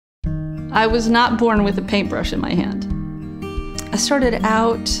I was not born with a paintbrush in my hand. I started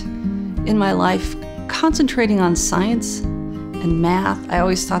out in my life concentrating on science and math. I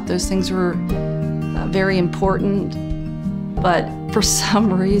always thought those things were very important, but for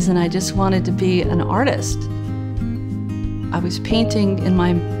some reason I just wanted to be an artist. I was painting in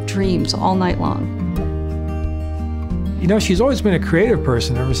my dreams all night long. You know, she's always been a creative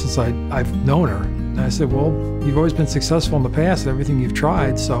person ever since I've known her. And I said, well, you've always been successful in the past, everything you've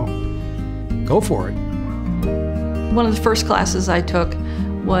tried, so go for it. One of the first classes I took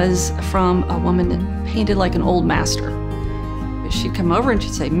was from a woman that painted like an old master. She'd come over and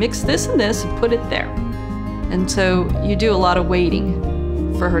she'd say, mix this and this and put it there. And so you do a lot of waiting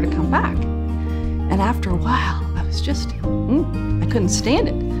for her to come back. And after a while, I was just, I couldn't stand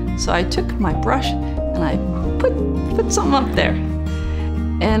it. So I took my brush and I put something up there.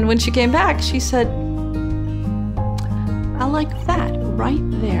 And when she came back, she said, I like that right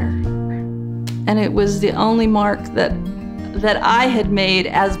there. And it was the only mark that I had made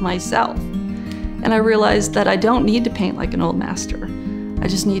as myself. And I realized that I don't need to paint like an old master. I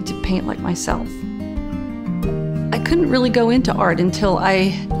just need to paint like myself. I couldn't really go into art until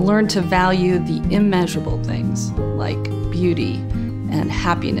I learned to value the immeasurable things like beauty and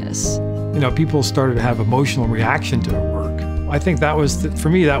happiness. You know, people started to have emotional reaction to her work. I think that was, for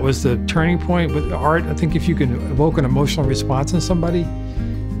me, that was the turning point with art. I think if you can evoke an emotional response in somebody,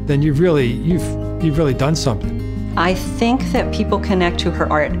 then you've really done something. I think that people connect to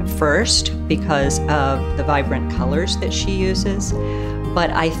her art first because of the vibrant colors that she uses, but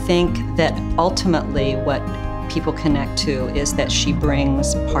I think that ultimately what people connect to is that she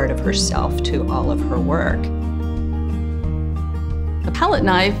brings part of herself to all of her work. A palette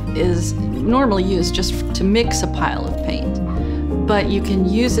knife is normally used just to mix a pile of paint, but you can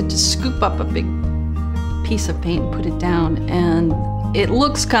use it to scoop up a big piece of paint and put it down, and it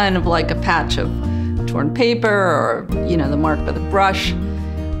looks kind of like a patch of torn paper or, you know, the mark by the brush.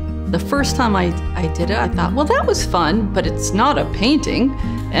 The first time I did it, I thought, well, that was fun, but it's not a painting.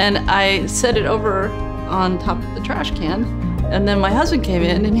 And I set it over on top of the trash can. And then my husband came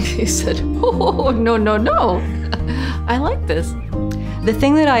in and he said, oh, no, no, no. I like this. The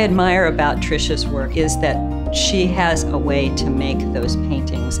thing that I admire about Trisha's work is that she has a way to make those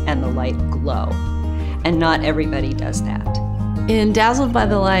paintings and the light glow. And not everybody does that. In Dazzled by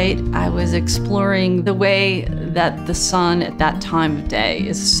the Light, I was exploring the way that the sun at that time of day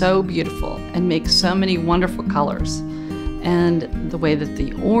is so beautiful and makes so many wonderful colors. And the way that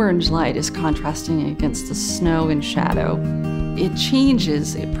the orange light is contrasting against the snow and shadow. It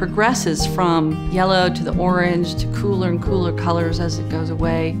changes, it progresses from yellow to the orange to cooler and cooler colors as it goes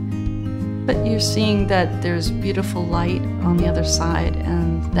away. But you're seeing that there's beautiful light on the other side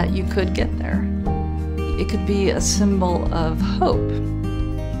and that you could get there. It could be a symbol of hope.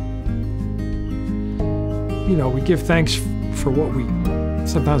 You know, we give thanks for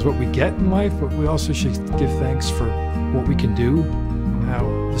sometimes what we get in life, but we also should give thanks for what we can do,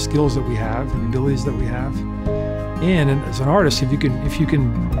 the skills that we have, the abilities that we have. And as an artist, if you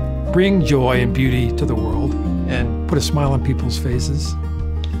can bring joy and beauty to the world and put a smile on people's faces,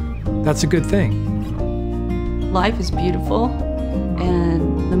 that's a good thing. Life is beautiful.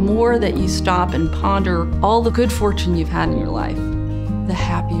 And the more that you stop and ponder all the good fortune you've had in your life, the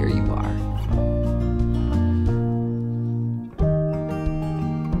happier you are.